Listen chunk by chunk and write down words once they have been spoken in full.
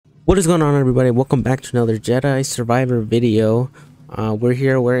What is going on, everybody? Welcome back to another Jedi Survivor video. We're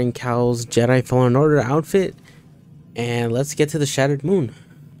here wearing Cal's Jedi Fallen Order outfit, and let's get to the Shattered Moon.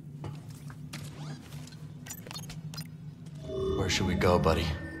 Where should we go, buddy?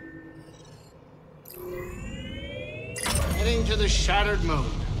 Heading to the Shattered Moon.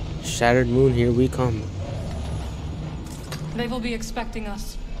 Shattered Moon, here we come. They will be expecting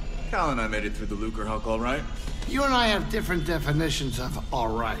us. Cal and I made it through the Lucre Hulk all right. You and I have different definitions of all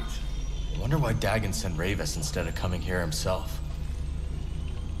right. I wonder why Dagon sent Rayvis instead of coming here himself.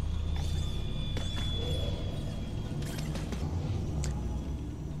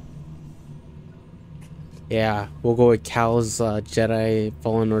 Yeah, we'll go with Cal's Jedi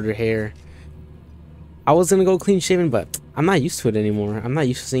Fallen Order hair. I was gonna go clean shaven, but I'm not used to it anymore. I'm not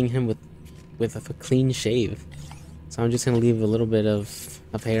used to seeing him with a clean shave. So I'm just gonna leave a little bit of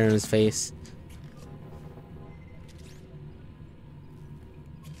hair on his face.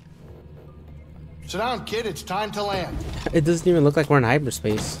 Sit down, kid. It's time to land. It doesn't even look like we're in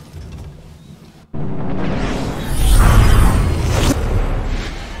hyperspace.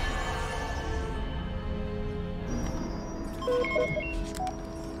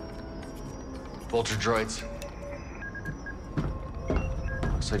 Vulture droids.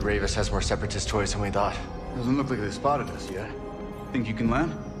 Looks like Rayvis has more separatist toys than we thought. Doesn't look like they spotted us yet. Think you can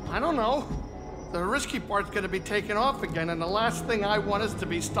land? I don't know. The risky part's gonna be taken off again, and the last thing I want is to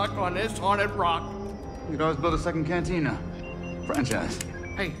be stuck on this haunted rock. We could always build a second cantina. Franchise.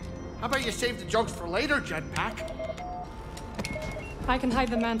 Hey, how about you save the jokes for later, Jetpack? I can hide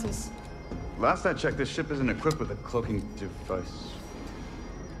the mantis. Last I checked, this ship isn't equipped with a cloaking device.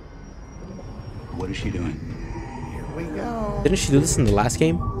 What is she doing? Here we go. Didn't she do this in the last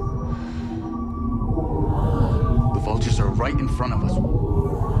game? The vultures are right in front of us.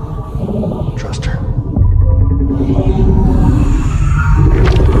 Trust her.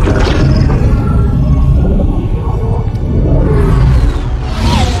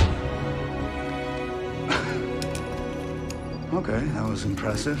 Okay, that was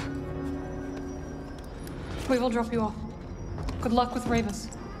impressive. We will drop you off. Good luck with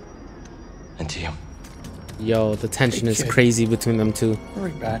Rayvis. And to you. Yo, the tension is crazy between them two.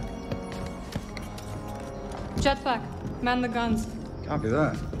 Hurry back. Jetpack, man the guns. Copy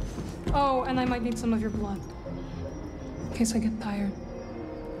that. Oh, and I might need some of your blood. In case I get tired.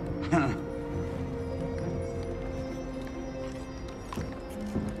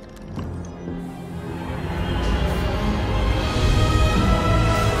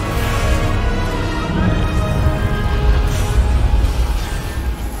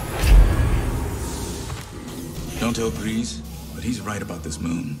 Don't tell Breeze, but he's right about this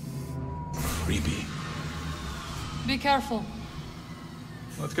moon. Creepy. Be careful.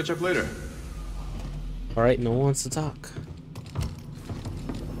 Let's catch up later. Alright, no one wants to talk.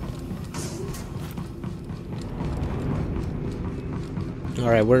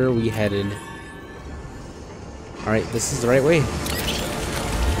 Alright, where are we headed? Alright, this is the right way.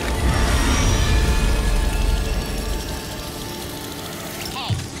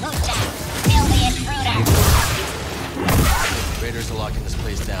 Raiders are locking this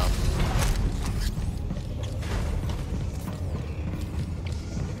place down.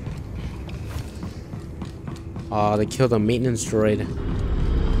 Aw, they killed a maintenance droid.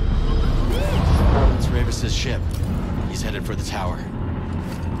 It's Rayvis' ship. He's headed for the tower.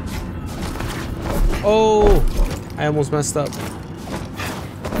 Oh! I almost messed up.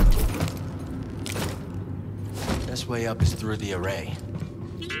 Best way up is through the array.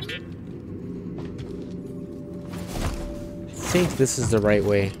 I think this is the right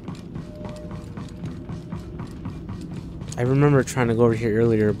way. I remember trying to go over here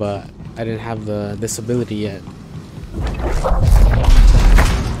earlier, but I didn't have this ability yet.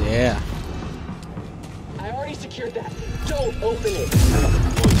 Yeah. I already secured that. Don't open it.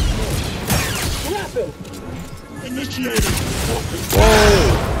 Grab him. Initiated.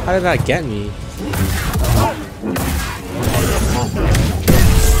 Whoa! How did that get me?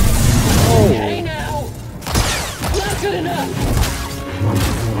 Oh! Hey now. Not good enough.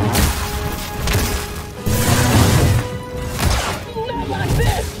 Not like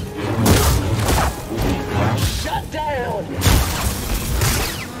this. Shut down.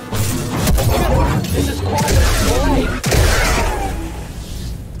 This is quite a fight.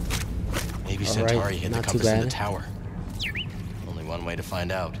 Maybe All Centauri right, hid the not too compass in the bad. tower. Only one way to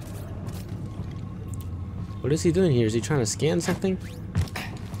find out. What is he doing here? Is he trying to scan something?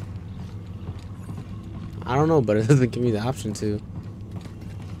 I don't know, but it doesn't give me the option to.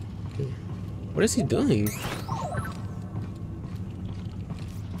 What is he doing?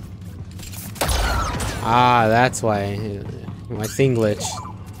 Ah, that's why my thing glitched.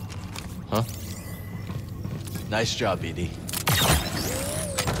 Huh? Nice job, BD.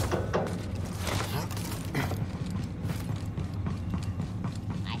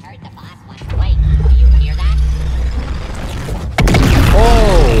 I heard the boss wants to wait. Do you hear that?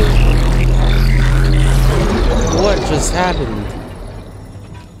 Oh! What just happened?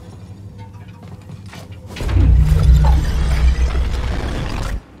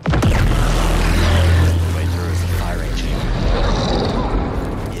 Way through is the firing chamber.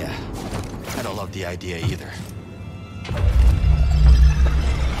 Yeah, I don't love the idea either.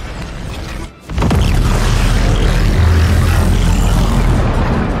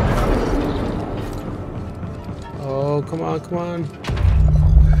 Oh, come on, come on.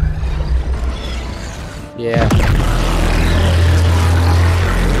 Yeah.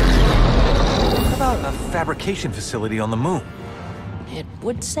 What about a fabrication facility on the moon? It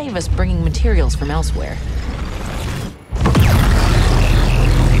would save us bringing materials from elsewhere.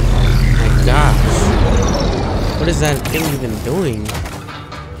 My gosh. What is that thing even doing?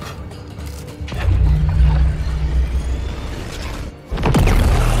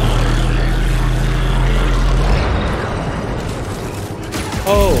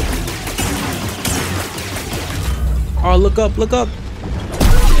 Oh. Oh, look up, look up.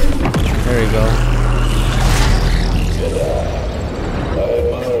 There we go. I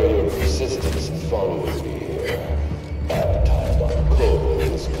admire your persistence in following me here. My time on Cole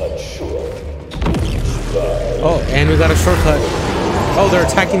is cut short. Oh, and we got a shortcut. Oh, they're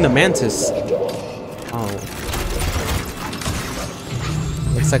attacking the mantis. Oh.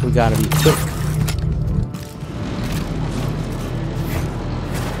 Looks like we gotta be quick.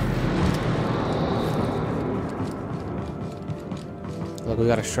 Look, we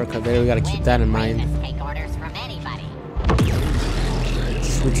got a shortcut there. We gotta keep that in mind. Take orders from anybody.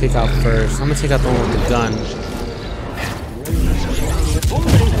 Should we take out first? I'm gonna take out the one with the gun.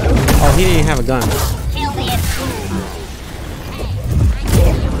 Oh, he didn't have a gun. Kill the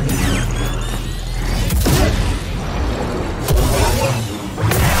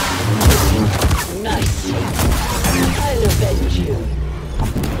Nice. I'll avenge you.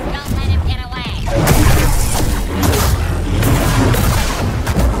 Don't let him get away.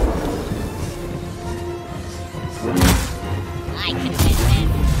 I can win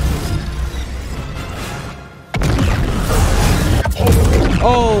this.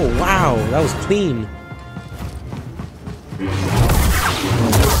 Oh, wow. That was clean. Don't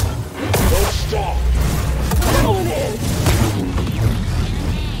stop. Going in.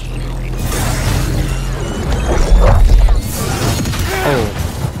 Oh.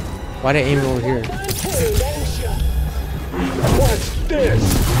 Why'd I aim it over here? What's this?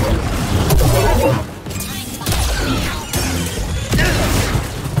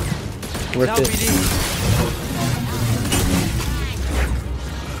 Worth it.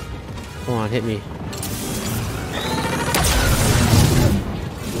 Come on, hit me.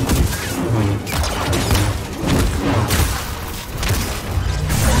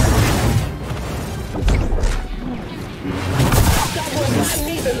 I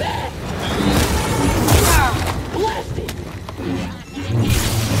need that. Blast it.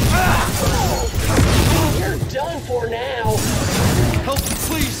 You're done for now. Help,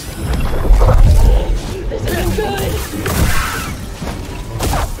 please! This isn't good.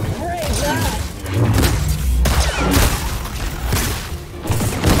 Great God.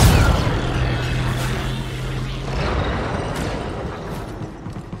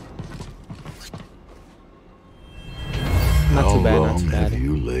 Not too bad, How not too long have bad.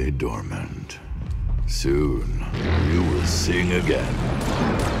 you lay dormant? Soon you will sing again.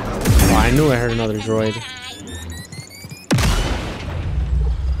 Oh, I knew I heard another droid.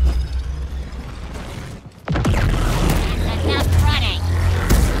 Enough running.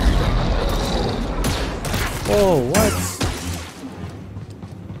 Oh, what?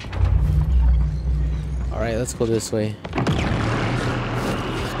 Alright, let's go this way.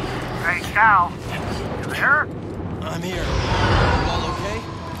 Hey, Cal. You there? I'm here. You all okay?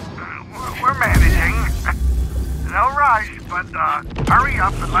 We're managing. No rush, but hurry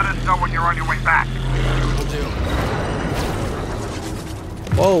up and let us know when you're on your way back. Will do.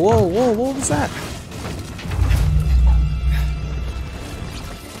 Whoa, whoa, whoa, what was that?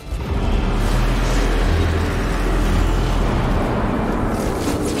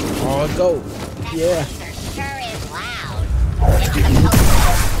 Oh, go. Yeah. Sure is loud. It's supposed to.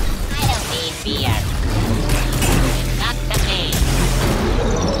 I don't need beer. It's up to me.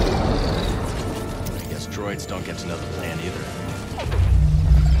 I guess droids don't get to know the plan either.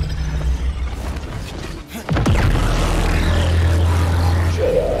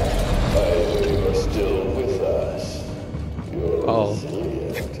 Jedi, I hope you are still with us. You're Oh.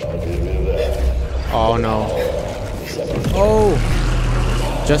 resilient, I'll give you Oh no. Oh!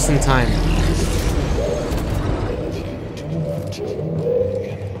 Just in time.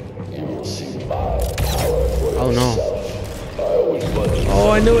 Oh no.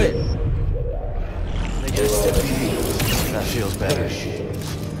 Oh, I knew it! That feels better.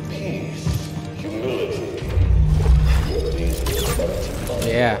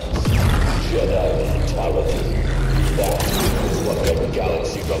 Yeah. Jedi mentality. That is what the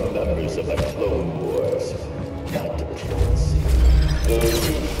galaxy remembers of the Clone Wars. Not diplomacy. Those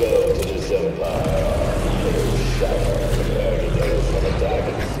who fell to this empire, those shattered compared to those from the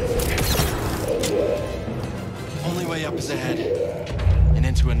Dagon's and yet, Only way up is ahead. And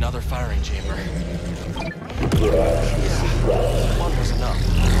into another firing chamber. One was enough.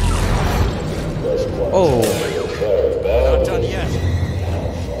 Oh. Not done yet.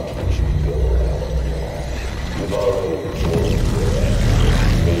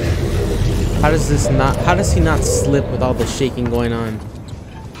 How does he not slip with all the shaking going on?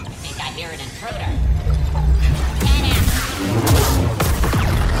 I think I hear an intruder.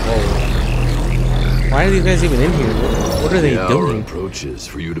 Whoa. Why are these guys even in here? What are they the hour doing? approaches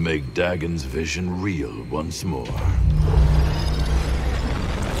for you to make Dagon's vision real once more.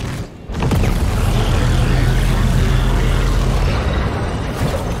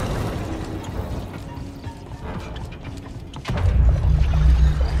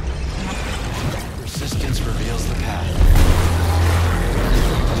 Resistance reveals the path.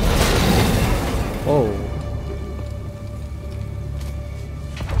 Oh.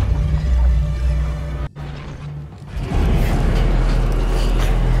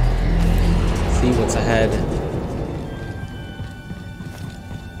 See what's ahead.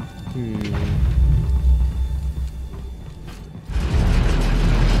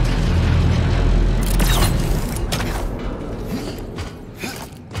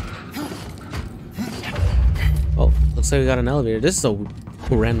 Oh, looks like we got an elevator. This is a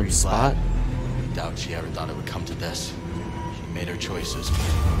random spot. Doubt she ever thought it would come to this. She made her choices.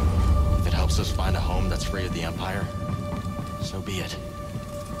 If it helps us find a home that's free of the Empire, so be it.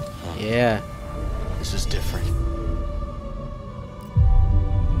 Yeah. This is different.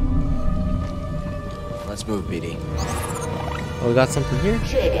 Let's move, BD. Oh, we got something here?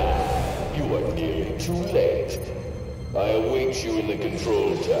 Jedi, you are nearly too late. I await you in the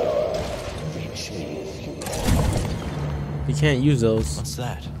control tower. Reach me if you can. You can't use those. What's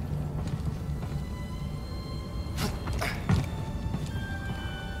that?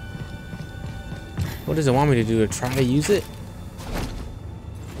 What does it want me to do? To try to use it?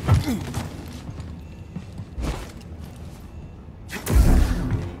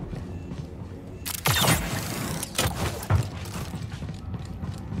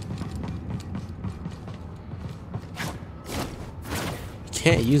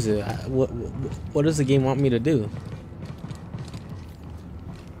 Can't use it. What does the game want me to do?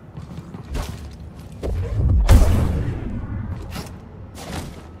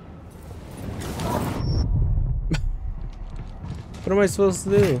 What am I supposed to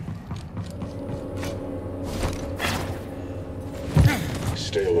do?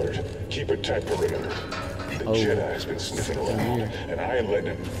 Stay alert. Keep a tight perimeter. The Jedi has been sniffing around, and I ain't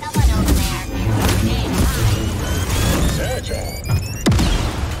letting him. Someone over there. Agile.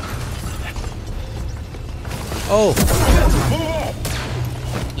 Oh! Move up!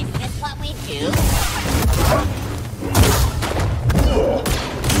 Is this what we do?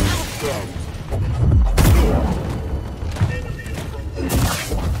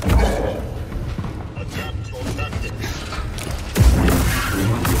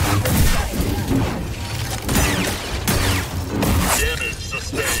 Damage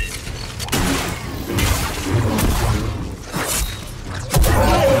sustained.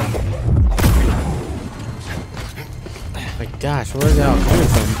 My gosh, where is it all coming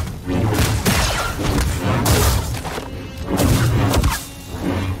from?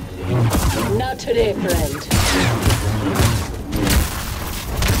 Not today, friend.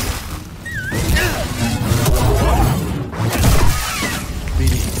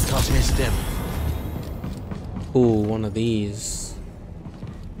 BD, toss me a stim. Ooh, one of these.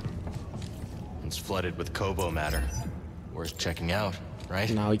 It's flooded with Kobo matter. Worth checking out, right?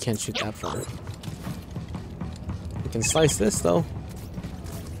 No, we can't shoot that far. We can slice this though.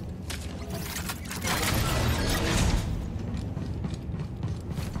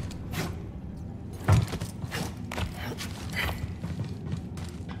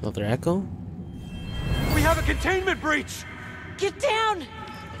 Another echo? We have a containment breach! Get down!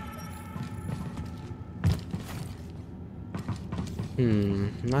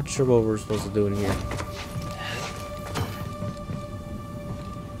 Not sure what we're supposed to do in here.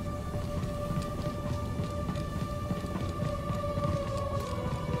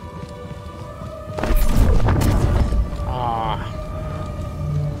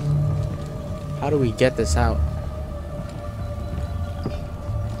 do we get this out?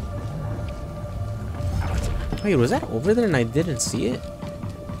 Wait, was that over there and I didn't see it?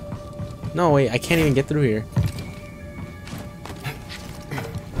 No, wait, I can't even get through here.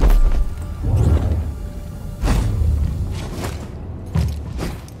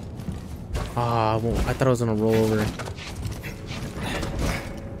 Ah, well, I thought I was gonna roll over.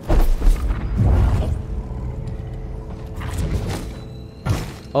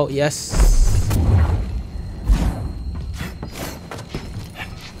 Oh, yes.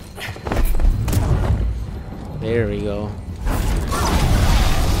 There we go. All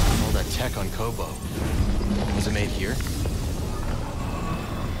that tech on Kobo. Was it made here?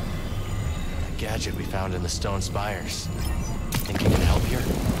 That gadget we found in the stone spires. Think you can help here?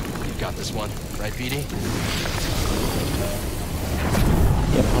 You got this one, right, BD?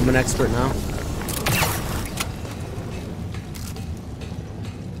 Yep, I'm an expert now.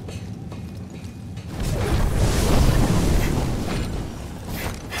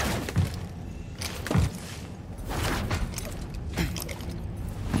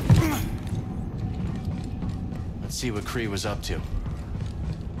 See what Kree was up to.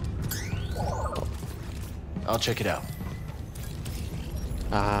 I'll check it out.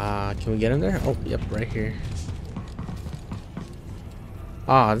 Can we get in there? Oh, yep, right here.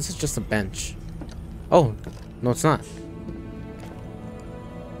 Ah, this is just a bench. Oh, no, it's not.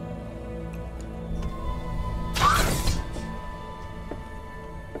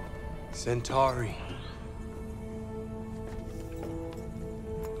 Centauri.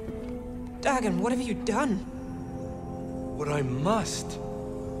 Dagon, what have you done? What I must.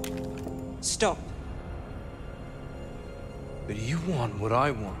 Stop. But you want what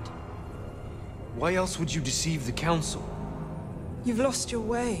I want. Why else would you deceive the Council? You've lost your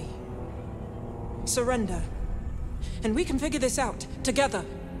way. Surrender. And we can figure this out, together.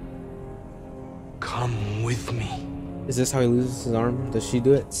 Come with me. Is this how he loses his arm? Does she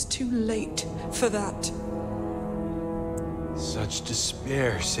do it? It's too late for that. Such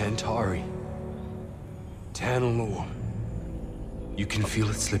despair, Centauri. Tanalor. You can feel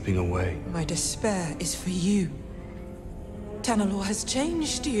it slipping away. My despair is for you. Tanalor has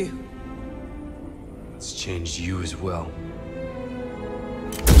changed you. It's changed you as well.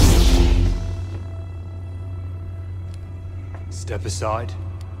 Step aside.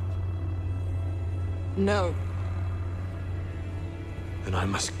 No. Then I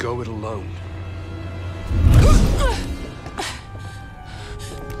must go it alone.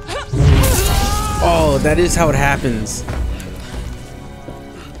 Oh, that is how it happens.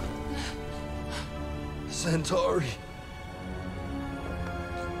 Centauri.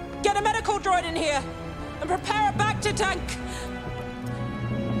 Get a medical droid in here and prepare a back to tank.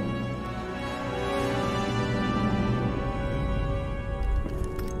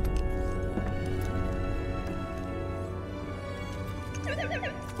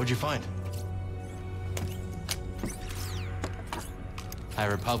 What'd you find? High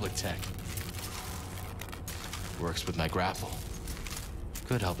Republic tech. Works with my grapple.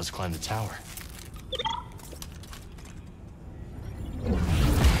 Could help us climb the tower.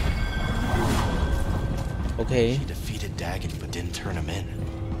 Okay. She defeated Dagon but didn't turn him in.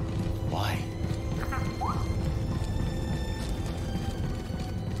 Why?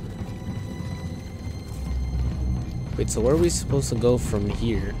 Wait, so where are we supposed to go from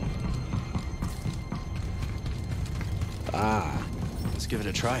here? Ah. Let's give it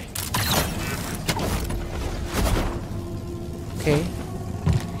a try. Okay.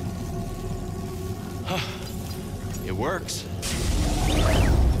 It works.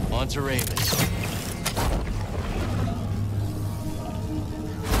 On to Rayvis.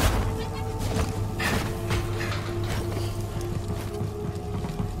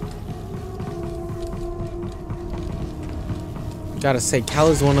 Gotta say, Cal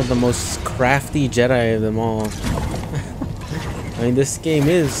is one of the most crafty Jedi of them all. I mean, this game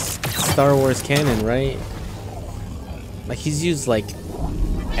is Star Wars canon, right? Like, he's used, like,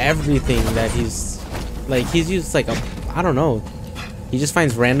 everything that he's used, like, I don't know. He just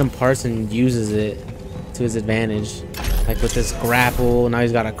finds random parts and uses it to his advantage. Like, with this grapple, now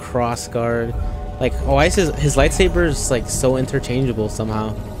he's got a cross guard. Like, oh, his lightsaber is, like, so interchangeable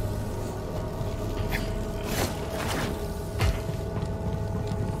somehow.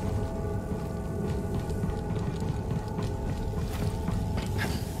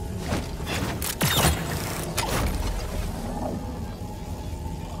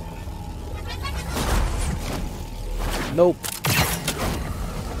 Nope.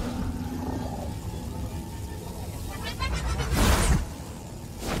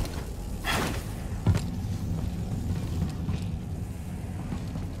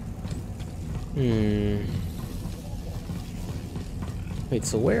 Wait,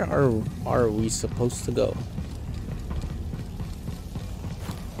 so where are we supposed to go?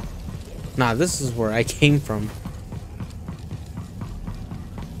 Nah, this is where I came from.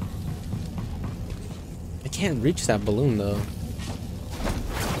 I can't reach that balloon though.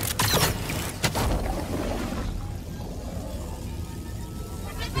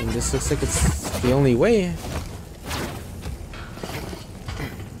 And this looks like it's the only way.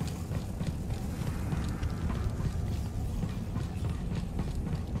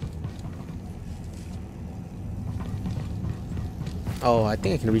 Oh, I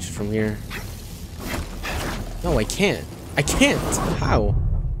think I can reach it from here. No, I can't. I can't. How?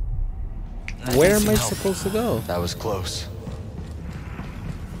 Where am I supposed to go? That was close.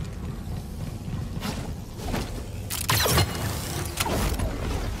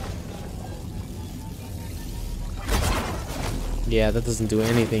 Yeah, that doesn't do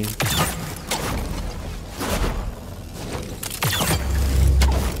anything.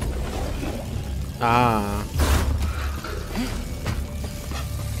 Ah.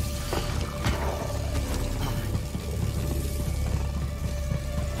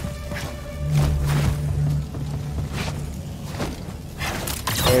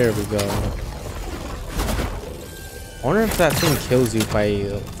 There we go. I wonder if that thing kills you if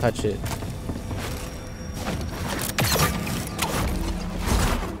I touch it.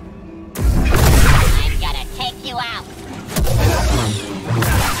 I'm gonna take you out.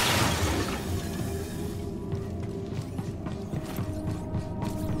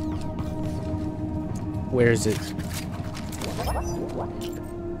 Where is it?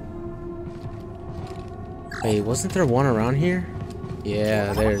 Wait, wasn't there one around here?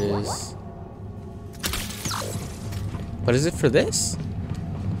 Yeah, there it is. But is it for this?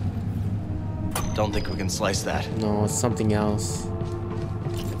 Don't think we can slice that. No, it's something else.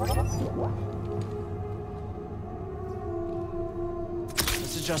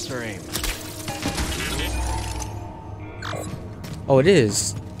 Let's adjust our aim. Oh, it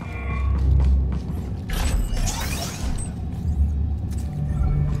is.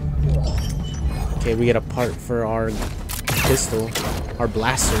 Okay, we get a part for our pistol, our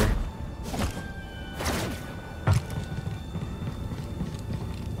blaster.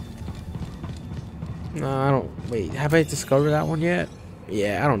 No, I don't. Wait, have I discovered that one yet?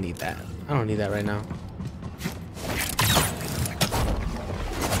 Yeah, I don't need that. I don't need that right now.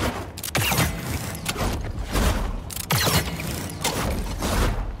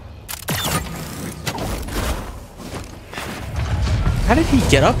 How did he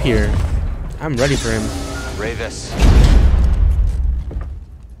get up here? I'm ready for him. Rayvis.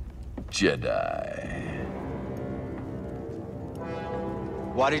 Jedi.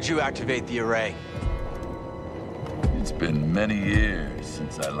 Why did you activate the array? It's been many years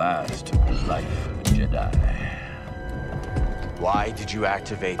since I last took the life of a Jedi. Why did you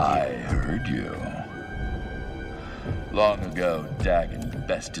activate the... I heard you. Long ago, Dagan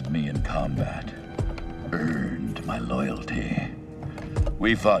bested me in combat. Earned my loyalty.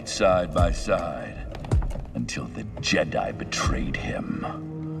 We fought side by side until the Jedi betrayed him.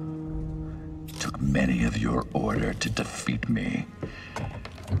 It took many of your order to defeat me.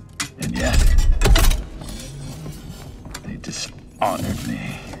 And yet, they dishonored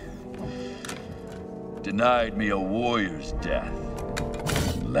me. Denied me a warrior's death.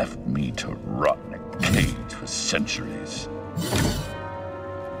 And left me to rot in a cage for centuries.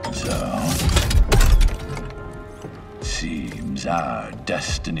 So... seems our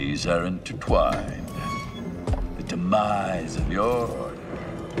destinies are intertwined. The demise of your order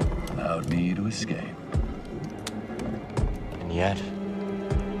allowed me to escape. And yet,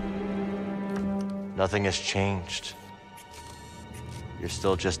 nothing has changed. You're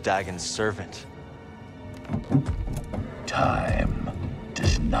still just Dagon's servant. Time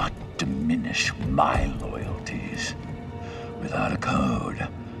does not diminish my loyalties. Without a code,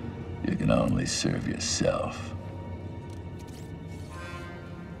 you can only serve yourself.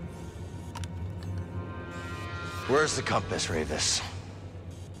 Where's the compass, Rayvis?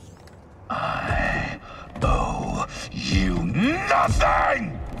 I owe you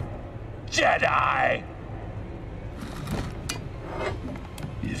nothing, Jedi!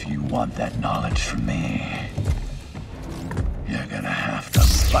 If you want that knowledge from me, you're gonna have to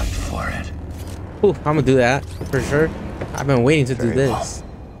fight for it. Ooh, I'm gonna do that, for sure. I've been waiting to do this.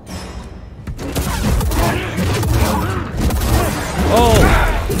 Oh!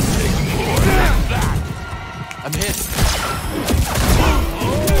 I'm hit.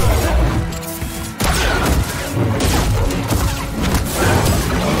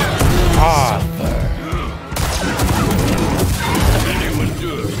 Ah.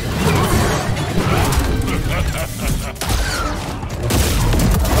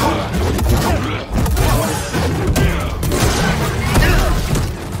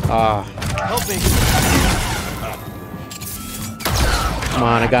 Ah. Help me. Come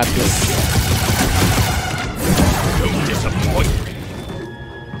on, I got this. Don't disappoint me.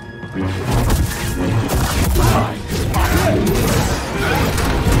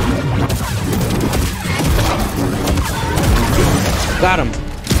 Got him.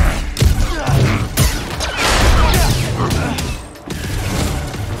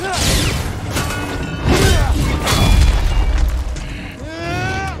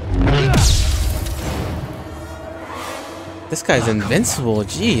 This guy's invincible,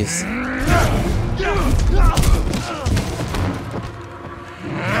 jeez.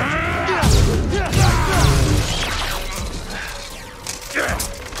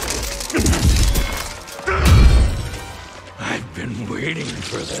 I've been waiting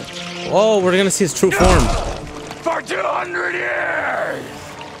for this. Oh, we're gonna see his true form. For 200 years!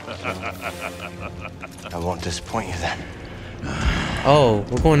 I won't disappoint you then. Oh,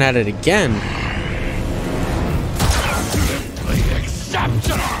 we're going at it again.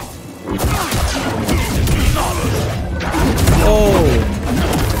 Exceptional! Oh.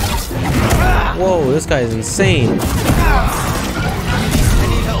 Whoa, this guy is insane. I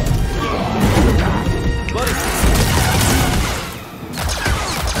need help. Buddy.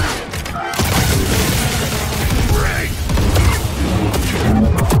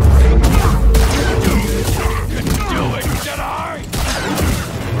 Do it, Jedi!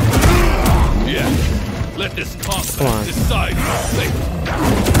 Yeah, let this combat decide your fate.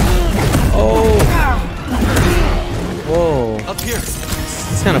 Oh. Whoa. Up here.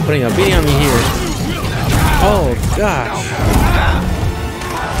 He's kind of putting a beating on me here. Oh, gosh.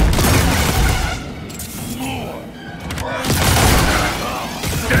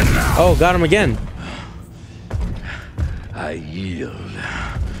 Oh, got him again. I yield.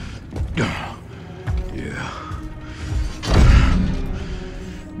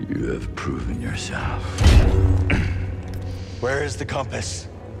 You have proven yourself. Where is the compass?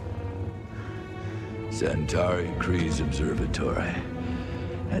 Centauri Kree's observatory,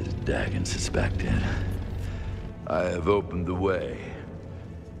 as Dagon suspected. I have opened the way.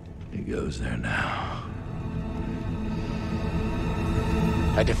 He goes there now.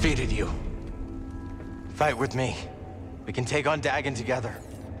 I defeated you. Fight with me. We can take on Dagon together.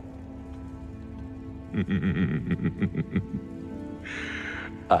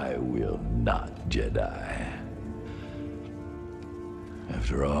 I will not, Jedi.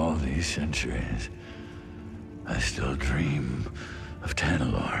 After all these centuries, I still dream of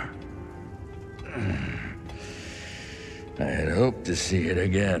Tanalorr. I had hoped to see it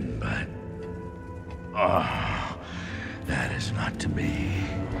again, but... oh, that is not to be.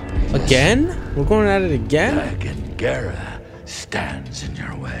 Again? We're going at it again? Dagon Gera stands in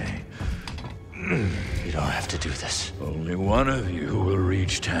your way. You don't have to do this. Only one of you will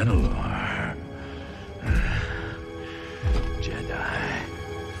reach Tanalorr. Jedi,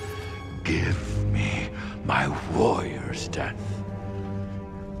 give me my warrior's death.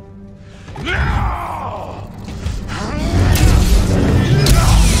 Now!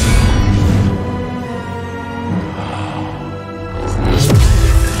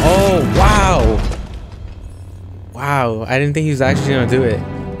 Oh, wow. Wow, I didn't think he was actually gonna do it.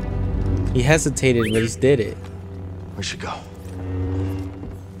 He hesitated, but he did it. We should go.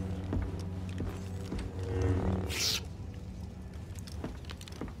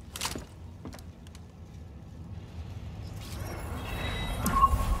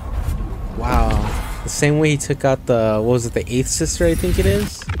 Wow. The same way he took out the, what was it, the 8th sister, I think it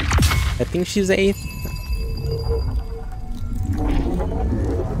is? I think she's the 8th.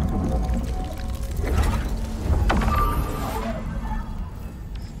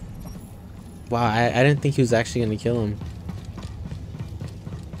 Wow, I didn't think he was actually gonna kill him.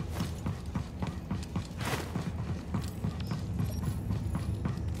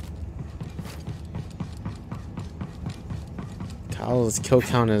 Cal's kill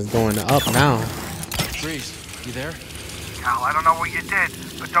count is going up now. Breeze, you there? Cal, I don't know what you did,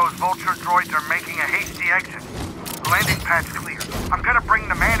 but those vulture droids are making a hasty exit. The landing pad's clear. I'm gonna bring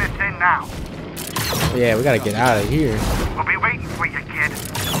the Manus in now. Yeah, we gotta get out of here. We'll be waiting for you, kid.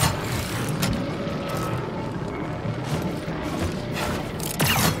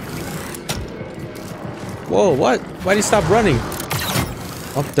 Whoa, what? Why'd he stop running?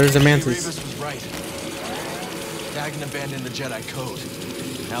 Oh, there's a mantis. Rayvis was right. Dagon abandoned the Jedi code.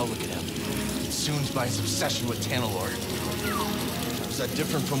 Now look at him. Consumed by his obsession with Tanalorr. Was that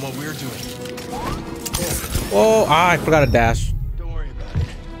different from what we're doing? Oh, I forgot a dash. Don't worry about it.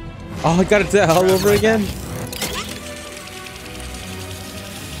 Oh, I got it all over again?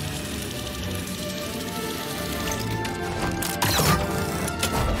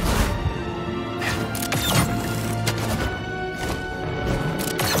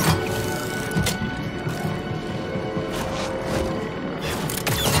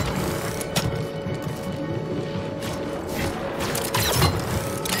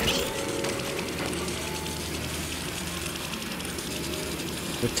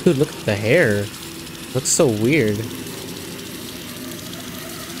 Dude, look at the hair. Looks so weird.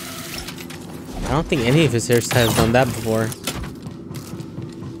 I don't think any of his hairstyles has done that before.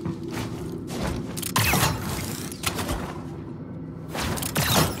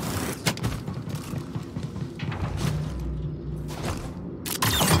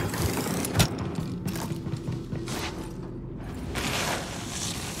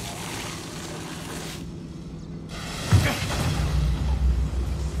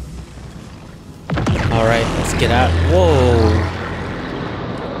 All right, let's get out. Whoa.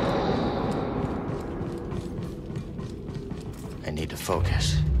 I need to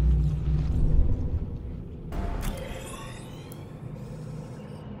focus.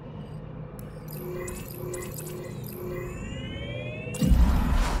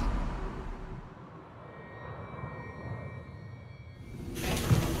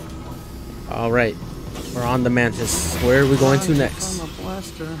 All right, we're on the Mantis. Where are we going to next? On the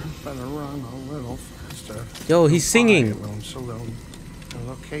blaster, better run a little faster. Yo, he's singing. Room saloon. The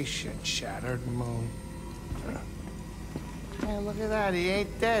location, shattered moon. Hey, look at that. He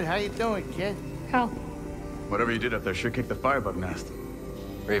ain't dead. How you doing, kid? Cal. Whatever you did up there sure kicked the firebug nest.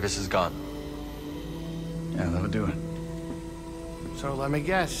 Rayvis is gone. Yeah, that'll do it. So let me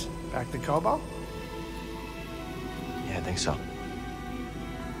guess. Back to Kobo? Yeah, I think so.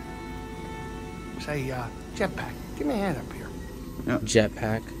 Say, jetpack. Give me a hand up here. Yep.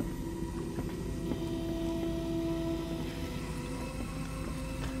 Jetpack.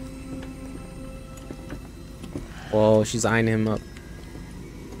 Whoa, she's eyeing him up.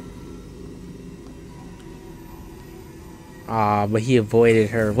 Ah, but he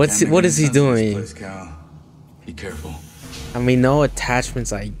avoided her. What is he doing? Place, Cal. Be careful. I mean, no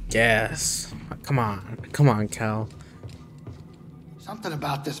attachments, I guess. Come on, Cal. Something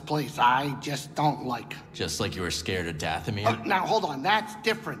about this place I just don't like. Just like you were scared of Dathomir? Now, hold on. That's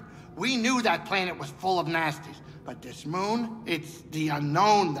different. We knew that planet was full of nasties. But this moon, it's the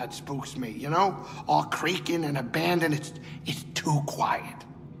unknown that spooks me, you know? All creaking and abandoned. It's too quiet.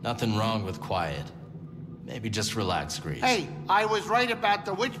 Nothing wrong with quiet. Maybe just relax, Grease. Hey, I was right about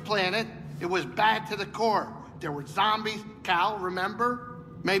the witch planet. It was bad to the core. There were zombies. Cal, remember?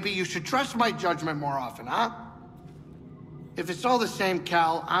 Maybe you should trust my judgment more often, huh? If it's all the same,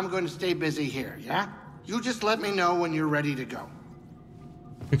 Cal, I'm going to stay busy here, yeah? You just let me know when you're ready to go.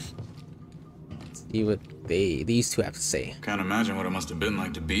 See what these two have to say. Can't imagine what it must have been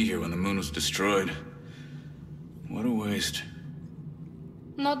like to be here when the moon was destroyed. What a waste.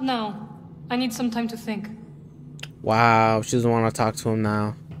 Not now. I need some time to think. Wow, she doesn't want to talk to him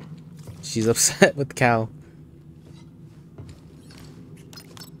now. She's upset with Cal.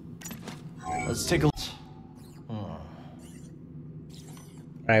 Let's take a look.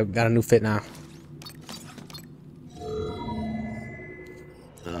 Alright, we got a new fit now.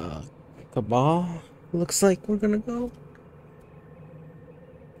 Cabal. Looks like we're gonna go.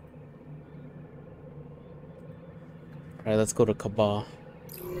 Alright, let's go to Cabal.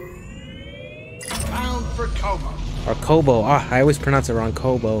 Bound for Kobo. Or Kobo. Ah, I always pronounce it wrong.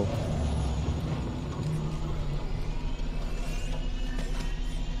 Kobo.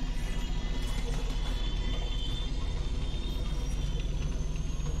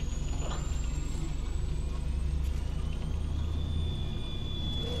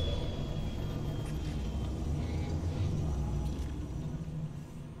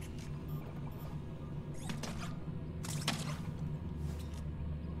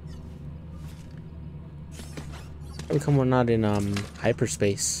 How come we're not in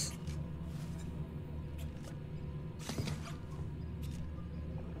hyperspace?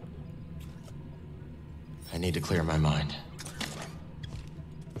 I need to clear my mind.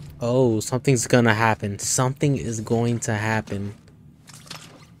 Oh, something's gonna happen. Something is going to happen.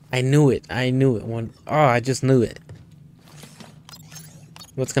 I knew it. I knew it. I just knew it.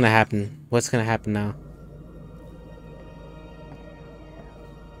 What's gonna happen? What's gonna happen now?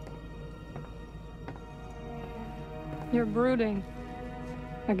 You're brooding.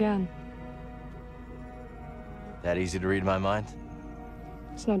 Again. That easy to read my mind?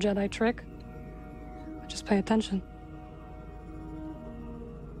 It's no Jedi trick. Just pay attention.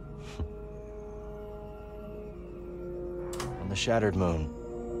 On the shattered moon,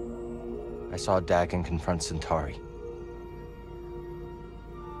 I saw Dagon confront Centauri. He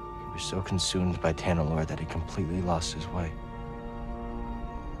was so consumed by Tanalorr that he completely lost his way.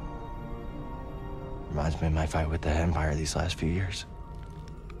 Reminds me of my fight with the Empire these last few years.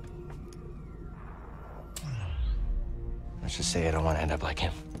 Let's just say I don't want to end up like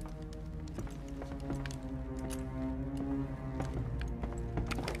him.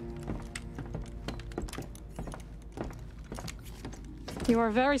 You are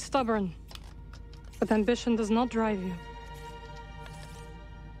very stubborn, but ambition does not drive you.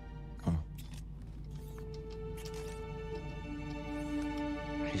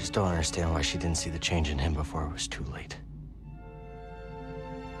 I just don't understand why she didn't see the change in him before it was too late.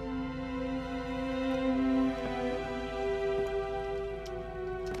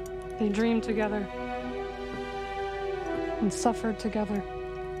 They dreamed together and suffered together.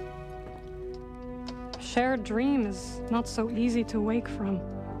 A shared dream is not so easy to wake from.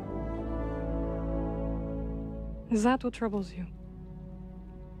 Is that what troubles you?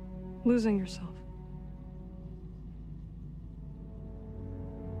 Losing yourself?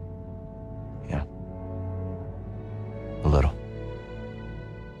 Yeah. A little.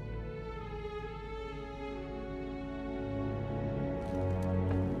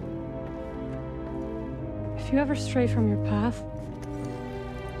 If you ever stray from your path,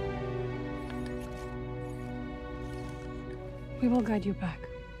 we will guide you back.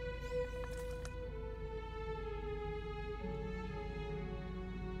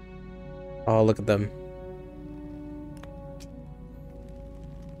 Oh, look at them.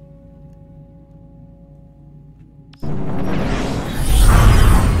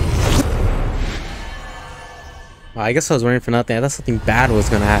 Well, I guess I was worrying for nothing. I thought something bad was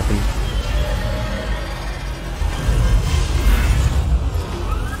gonna happen.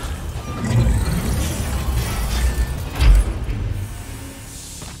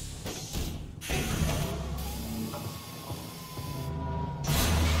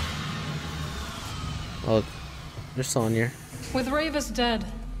 Oh, they're still on here. With Rayvis dead,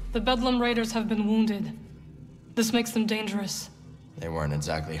 the Bedlam Raiders have been wounded. This makes them dangerous. They weren't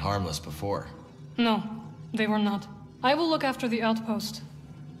exactly harmless before. No, they were not. I will look after the outpost.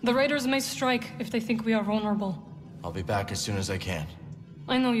 The Raiders may strike if they think we are vulnerable. I'll be back as soon as I can.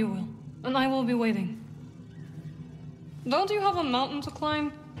 I know you will, and I will be waiting. Don't you have a mountain to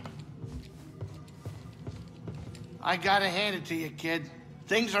climb? I gotta hand it to you, kid.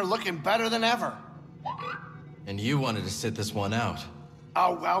 Things are looking better than ever. And you wanted to sit this one out.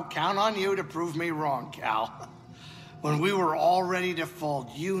 Oh, well, count on you to prove me wrong, Cal. When we were all ready to fold,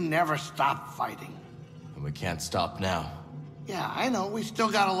 you never stopped fighting. And we can't stop now. Yeah, I know, we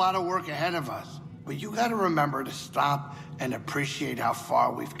still got a lot of work ahead of us. But you gotta remember to stop and appreciate how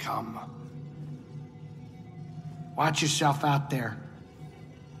far we've come. Watch yourself out there.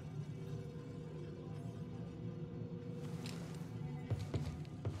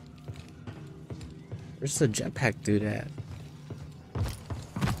 Where's the jetpack dude at?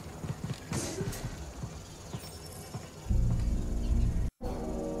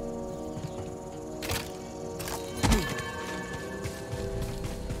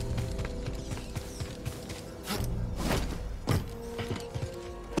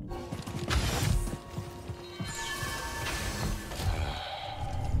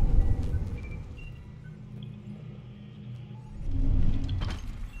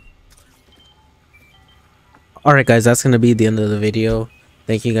 Alright guys, that's going to be the end of the video.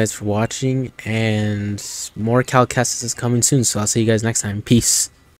 Thank you guys for watching, and more Cal Kestis is coming soon, so I'll see you guys next time. Peace.